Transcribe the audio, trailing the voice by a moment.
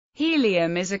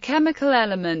Helium is a chemical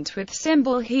element with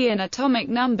symbol He and atomic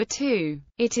number 2.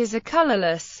 It is a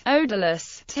colorless,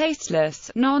 odorless,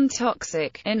 tasteless,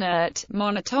 non-toxic, inert,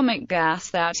 monatomic gas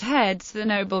that heads the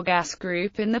noble gas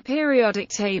group in the periodic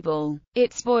table.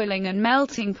 Its boiling and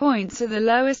melting points are the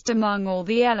lowest among all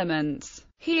the elements.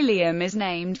 Helium is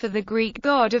named for the Greek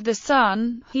god of the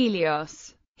sun,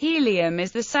 Helios. Helium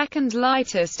is the second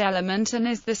lightest element and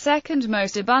is the second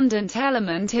most abundant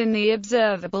element in the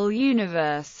observable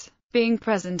universe, being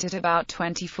present at about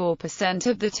 24%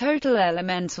 of the total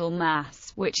elemental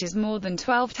mass, which is more than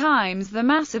 12 times the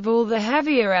mass of all the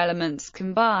heavier elements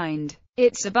combined.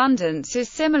 Its abundance is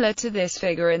similar to this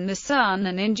figure in the Sun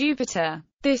and in Jupiter.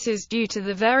 This is due to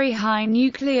the very high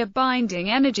nuclear binding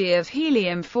energy of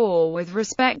helium-4 with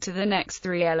respect to the next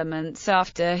three elements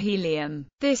after helium.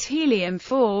 This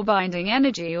helium-4 binding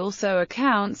energy also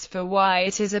accounts for why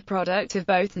it is a product of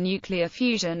both nuclear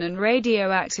fusion and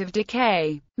radioactive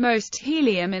decay. Most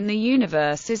helium in the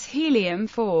universe is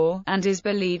helium-4, and is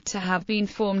believed to have been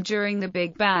formed during the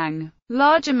Big Bang.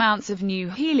 Large amounts of new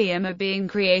helium are being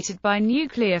created by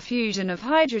nuclear fusion of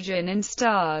hydrogen in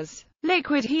stars.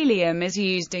 Liquid helium is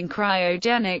used in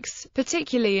cryogenics,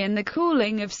 particularly in the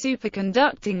cooling of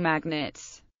superconducting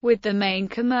magnets, with the main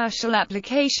commercial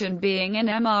application being in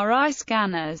MRI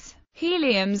scanners.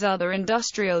 Helium's other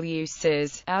industrial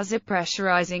uses, as a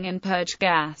pressurizing and purge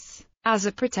gas, as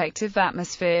a protective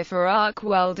atmosphere for arc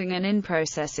welding and in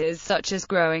processes such as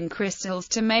growing crystals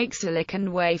to make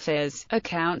silicon wafers,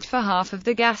 account for half of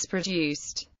the gas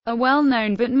produced. A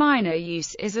well-known but minor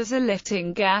use is as a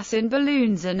lifting gas in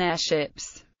balloons and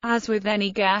airships. As with any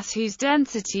gas whose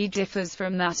density differs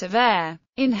from that of air,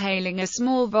 inhaling a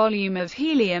small volume of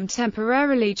helium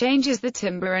temporarily changes the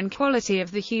timbre and quality of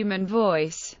the human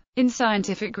voice. In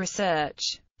scientific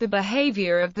research, the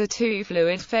behavior of the two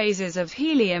fluid phases of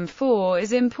helium-4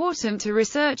 is important to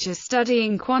researchers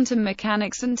studying quantum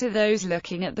mechanics and to those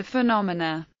looking at the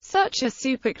phenomena, such as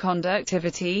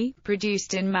superconductivity,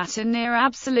 produced in matter near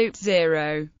absolute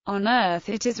zero. On Earth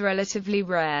it is relatively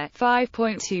rare,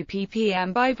 5.2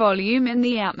 ppm by volume in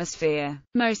the atmosphere.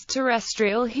 Most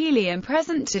terrestrial helium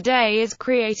present today is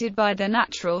created by the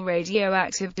natural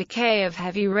radioactive decay of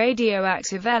heavy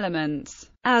radioactive elements,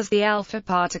 as the alpha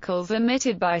particles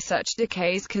emitted by such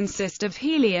decays consist of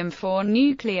helium-4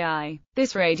 nuclei.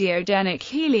 This radiogenic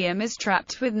helium is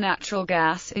trapped with natural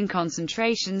gas in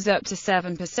concentrations up to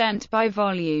 7% by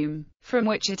volume, from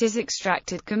which it is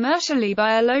extracted commercially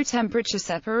by a low-temperature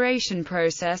separation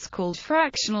process called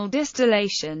fractional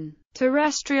distillation.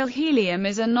 Terrestrial helium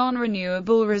is a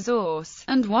non-renewable resource,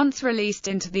 and once released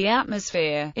into the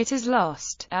atmosphere, it is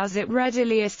lost, as it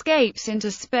readily escapes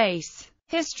into space.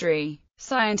 History.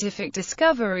 Scientific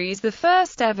discoveries. The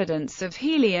first evidence of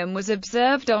helium was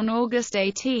observed on August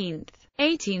 18,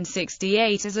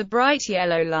 1868 as a bright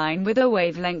yellow line with a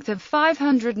wavelength of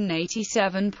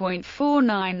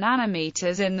 587.49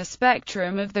 nanometers in the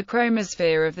spectrum of the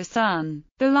chromosphere of the Sun.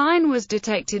 The line was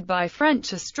detected by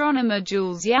French astronomer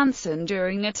Jules Janssen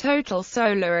during a total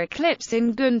solar eclipse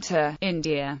in Guntur,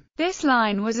 India. This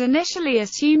line was initially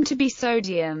assumed to be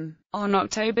sodium. On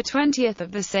October 20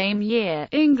 of the same year,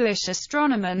 English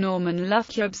astronomer Norman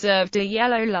Lougher observed a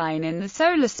yellow line in the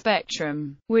solar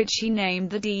spectrum, which he named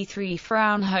the D3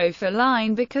 Fraunhofer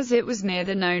line because it was near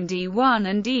the known D1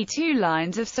 and D2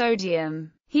 lines of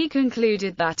sodium. He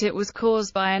concluded that it was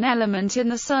caused by an element in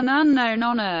the Sun unknown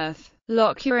on Earth.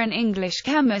 Lougher and English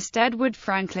chemist Edward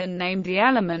Franklin named the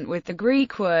element with the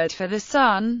Greek word for the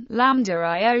Sun, lambda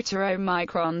iota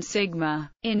omicron sigma.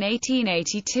 In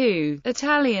 1882,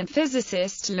 Italian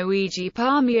physicist Luigi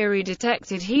Palmieri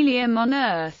detected helium on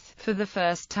Earth for the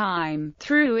first time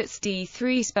through its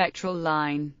D3 spectral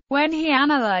line, when he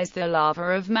analyzed the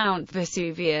lava of Mount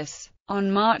Vesuvius. On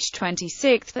March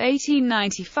 26,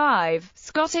 1895,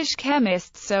 Scottish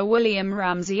chemist Sir William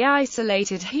Ramsay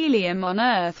isolated helium on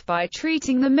Earth by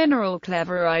treating the mineral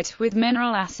cleverite with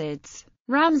mineral acids.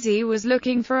 Ramsay was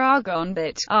looking for argon,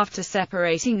 but, after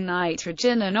separating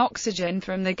nitrogen and oxygen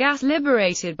from the gas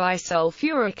liberated by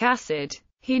sulfuric acid,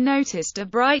 he noticed a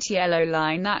bright yellow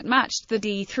line that matched the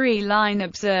D3 line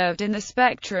observed in the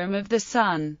spectrum of the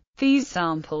Sun. These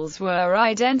samples were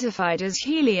identified as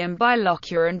helium by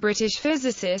Lougher and British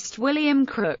physicist William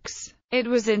Crookes. It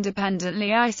was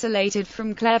independently isolated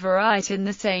from cleverite in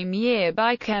the same year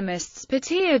by chemists Per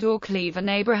Theodor Cleve and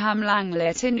Abraham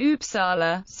Langlet in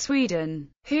Uppsala, Sweden,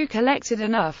 who collected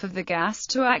enough of the gas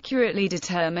to accurately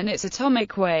determine its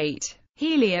atomic weight.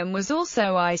 Helium was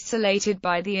also isolated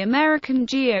by the American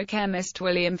geochemist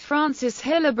William Francis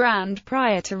Hillebrand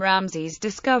prior to Ramsay's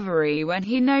discovery when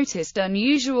he noticed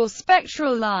unusual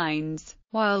spectral lines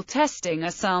While testing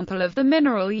a sample of the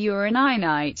mineral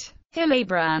uraninite,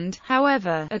 Hildebrand,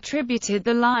 however, attributed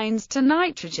the lines to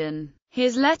nitrogen.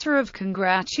 His letter of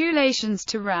congratulations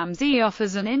to Ramsay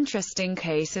offers an interesting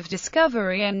case of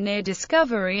discovery and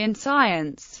near-discovery in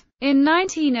science. In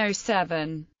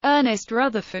 1907, Ernest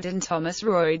Rutherford and Thomas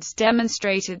Royds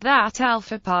demonstrated that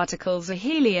alpha particles are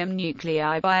helium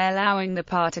nuclei by allowing the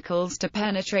particles to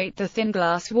penetrate the thin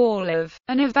glass wall of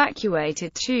an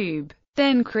evacuated tube,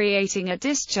 then creating a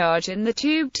discharge in the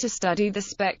tube to study the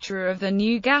spectra of the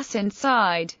new gas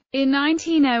inside. In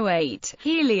 1908,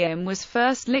 helium was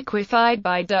first liquefied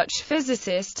by Dutch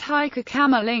physicist Heike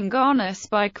Kamerlingh-Onnes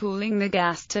by cooling the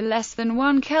gas to less than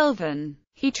 1 Kelvin.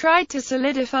 He tried to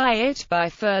solidify it by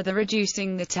further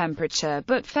reducing the temperature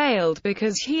but failed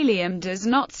because helium does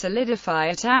not solidify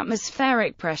at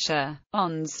atmospheric pressure.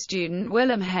 Onnes' student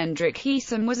Willem Hendrik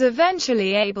Heesum was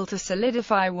eventually able to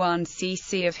solidify 1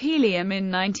 cc of helium in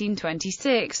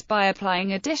 1926 by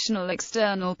applying additional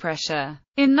external pressure.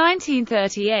 In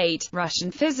 1938,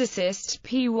 Russian physicist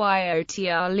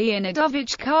Pyotr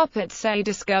Leonidovich Karpatse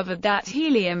discovered that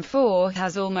helium-4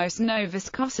 has almost no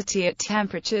viscosity at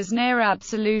temperatures near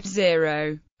absolute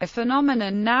zero, a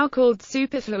phenomenon now called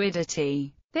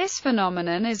superfluidity. This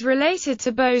phenomenon is related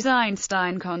to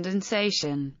Bose-Einstein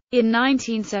condensation. In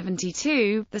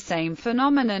 1972, the same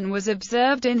phenomenon was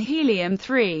observed in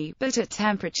helium-3, but at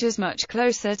temperatures much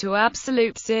closer to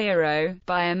absolute zero,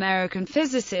 by American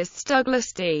physicists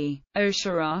Douglas D.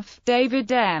 Osheroff,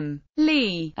 David M.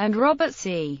 Lee, and Robert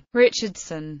C.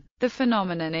 Richardson. The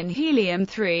phenomenon in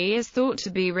helium-3 is thought to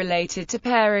be related to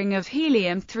pairing of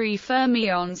helium-3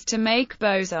 fermions to make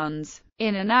bosons,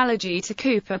 in analogy to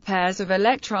Cooper pairs of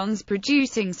electrons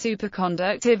producing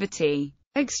superconductivity.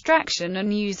 Extraction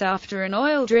and use. After an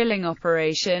oil drilling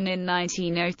operation in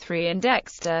 1903 in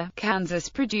Dexter, Kansas,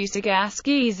 produced a gas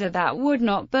geyser that would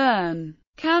not burn.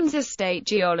 Kansas State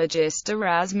geologist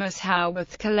Erasmus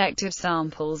Howarth collected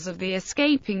samples of the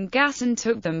escaping gas and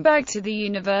took them back to the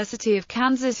University of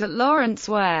Kansas at Lawrence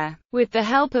where, with the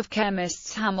help of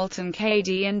chemists Hamilton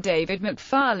Cady and David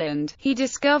McFarland, he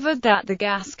discovered that the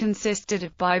gas consisted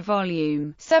of by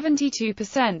volume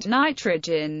 72%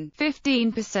 nitrogen,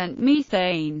 15%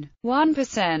 methane,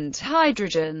 1%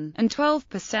 hydrogen, and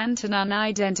 12% an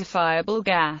unidentifiable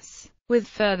gas. With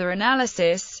further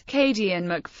analysis, Cady and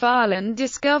McFarland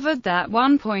discovered that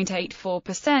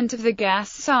 1.84% of the gas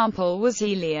sample was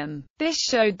helium. This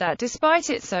showed that despite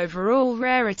its overall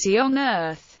rarity on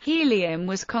Earth, helium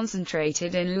was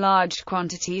concentrated in large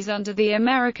quantities under the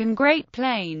American Great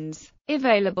Plains,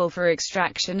 available for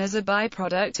extraction as a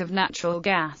byproduct of natural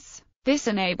gas. This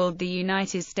enabled the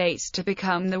United States to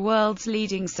become the world's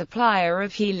leading supplier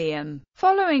of helium.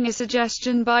 Following a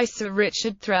suggestion by Sir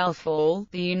Richard Teravolt,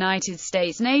 the United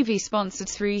States Navy sponsored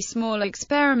 3 small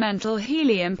experimental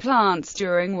helium plants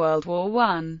during World War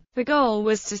I. The goal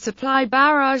was to supply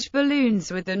barrage balloons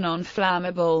with a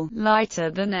non-flammable,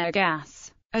 lighter-than-air gas.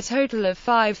 A total of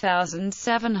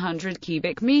 5,700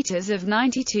 cubic meters of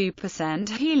 92%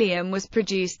 helium was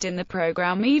produced in the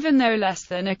program, even though less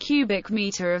than a cubic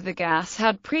meter of the gas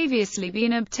had previously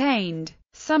been obtained.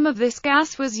 Some of this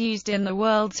gas was used in the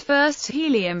world's first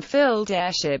helium-filled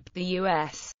airship, the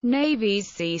U.S. Navy's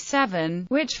C-7,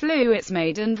 which flew its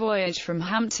maiden voyage from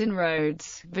Hampton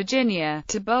Roads, Virginia,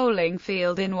 to Bowling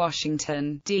Field in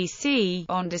Washington, D.C.,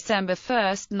 on December 1,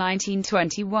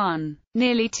 1921.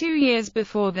 Nearly 2 years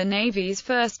before the Navy's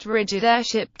first rigid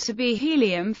airship to be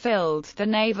helium-filled, the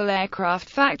Naval Aircraft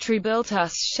Factory built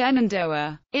US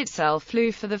Shenandoah itself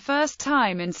flew for the first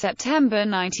time in September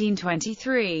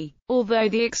 1923. Although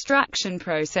the extraction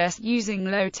process using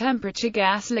low-temperature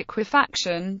gas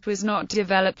liquefaction was not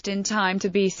developed in time to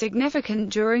be significant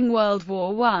during World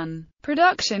War I,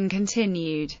 production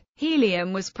continued.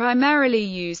 Helium was primarily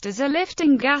used as a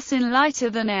lifting gas in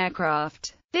lighter-than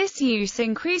aircraft. This use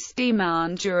increased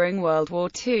demand during World War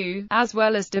II, as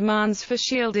well as demands for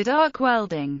shielded arc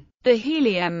welding. The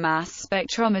helium mass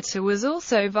spectrometer was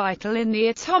also vital in the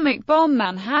atomic bomb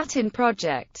Manhattan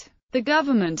Project. The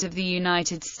government of the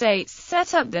United States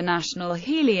set up the National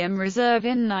Helium Reserve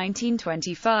in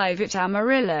 1925 at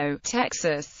Amarillo,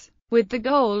 Texas, with the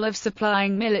goal of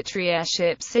supplying military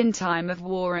airships in time of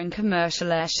war and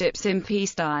commercial airships in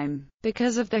peacetime.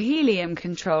 Because of the Helium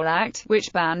Control Act,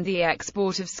 which banned the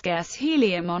export of scarce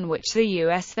helium on which the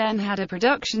U.S. then had a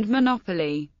production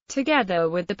monopoly, together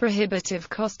with the prohibitive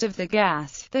cost of the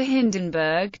gas, the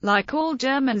Hindenburg, like all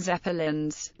German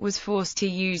Zeppelins, was forced to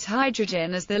use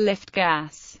hydrogen as the lift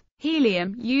gas.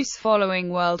 Helium use following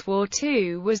World War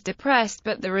II was depressed,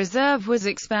 but the reserve was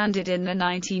expanded in the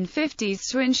 1950s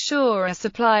to ensure a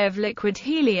supply of liquid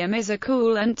helium as a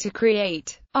coolant to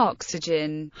create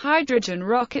oxygen, hydrogen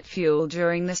rocket fuel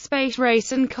during the space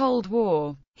race and Cold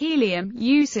War. Helium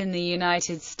use in the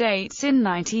United States in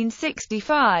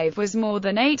 1965 was more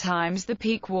than 8 times the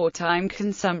peak wartime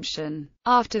consumption.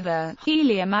 After the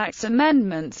Helium Act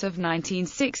amendments of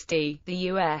 1960, the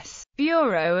U.S.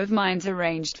 Bureau of Mines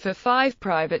arranged for 5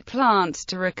 private plants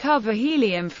to recover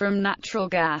helium from natural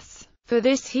gas. For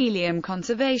this helium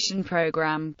conservation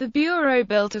program, the Bureau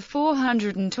built a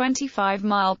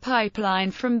 425-mile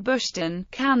pipeline from Bushton,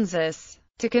 Kansas,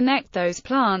 to connect those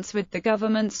plants with the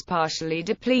government's partially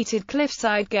depleted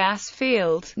Cliffside gas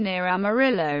field, near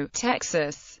Amarillo,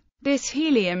 Texas. This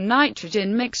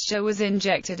helium-nitrogen mixture was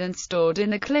injected and stored in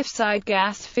the Cliffside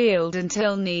gas field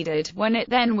until needed, when it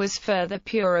then was further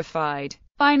purified.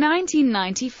 By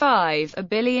 1995, 1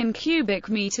 billion cubic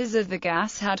meters of the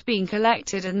gas had been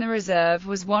collected and the reserve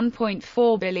was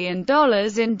 $1.4 billion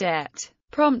in debt,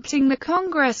 prompting the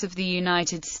Congress of the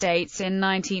United States in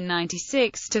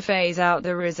 1996 to phase out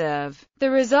the reserve. The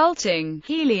resulting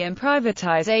Helium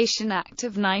Privatization Act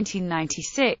of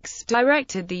 1996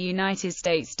 directed the United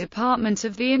States Department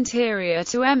of the Interior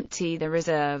to empty the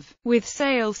reserve, with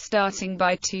sales starting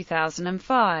by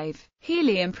 2005.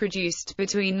 Helium produced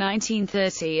between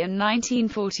 1930 and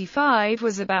 1945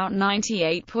 was about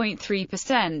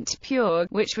 98.3% pure,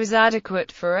 which was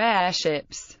adequate for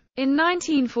airships. In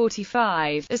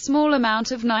 1945, a small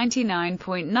amount of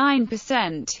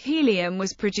 99.9% helium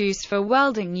was produced for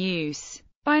welding use.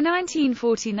 By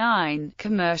 1949,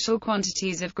 commercial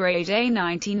quantities of grade A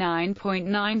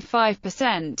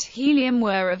 99.95% helium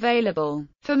were available.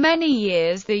 For many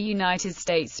years the United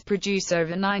States produced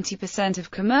over 90%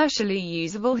 of commercially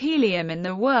usable helium in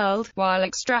the world, while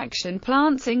extraction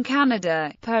plants in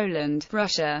Canada, Poland,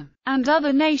 Russia, and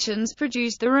other nations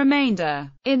produced the remainder.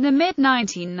 In the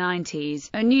mid-1990s,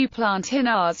 a new plant in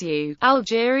Arzew,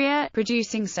 Algeria,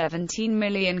 producing 17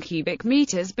 million cubic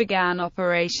meters began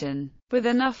operation, with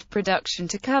enough production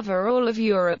to cover all of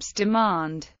Europe's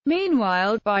demand.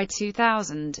 Meanwhile, by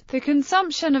 2000, the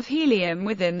consumption of helium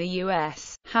within the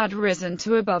U.S. had risen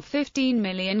to above 15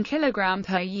 million kilograms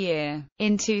per year.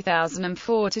 In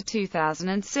 2004 to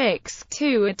 2006,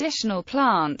 2 additional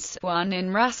plants, one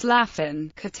in Ras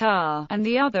Laffan, Qatar, and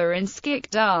the other in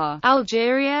Skikda,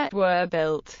 Algeria, were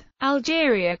built.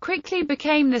 Algeria quickly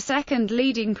became the second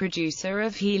leading producer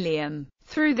of helium.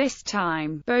 Through this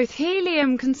time, both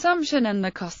helium consumption and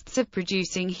the costs of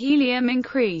producing helium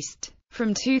increased.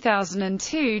 From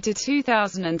 2002 to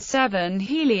 2007,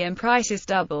 helium prices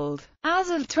doubled. As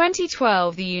of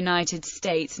 2012, the United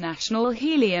States National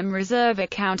Helium Reserve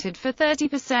accounted for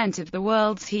 30% of the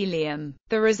world's helium.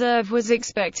 The reserve was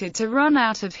expected to run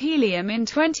out of helium in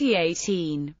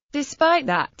 2018. Despite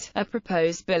that, a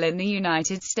proposed bill in the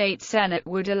United States Senate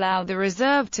would allow the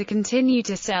reserve to continue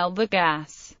to sell the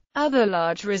gas. Other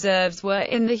large reserves were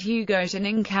in the Hugoton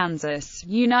in Kansas,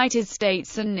 United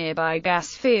States, and nearby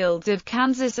gas fields of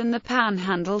Kansas and the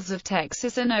panhandles of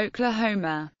Texas and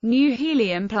Oklahoma. New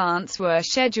helium plants were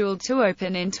scheduled to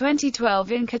open in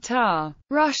 2012 in Qatar,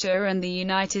 Russia, and the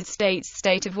United States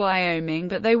state of Wyoming,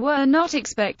 but they were not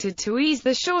expected to ease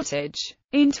the shortage.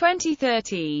 In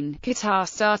 2013, Qatar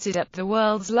started up the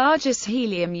world's largest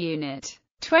helium unit.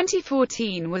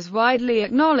 2014 was widely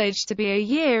acknowledged to be a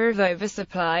year of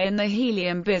oversupply in the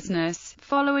helium business,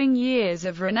 following years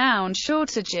of renowned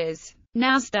shortages.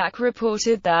 Nasdaq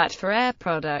reported that for Air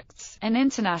Products, an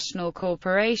international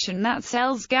corporation that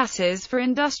sells gases for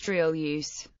industrial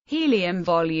use, helium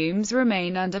volumes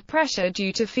remain under pressure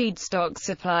due to feedstock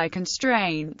supply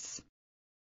constraints.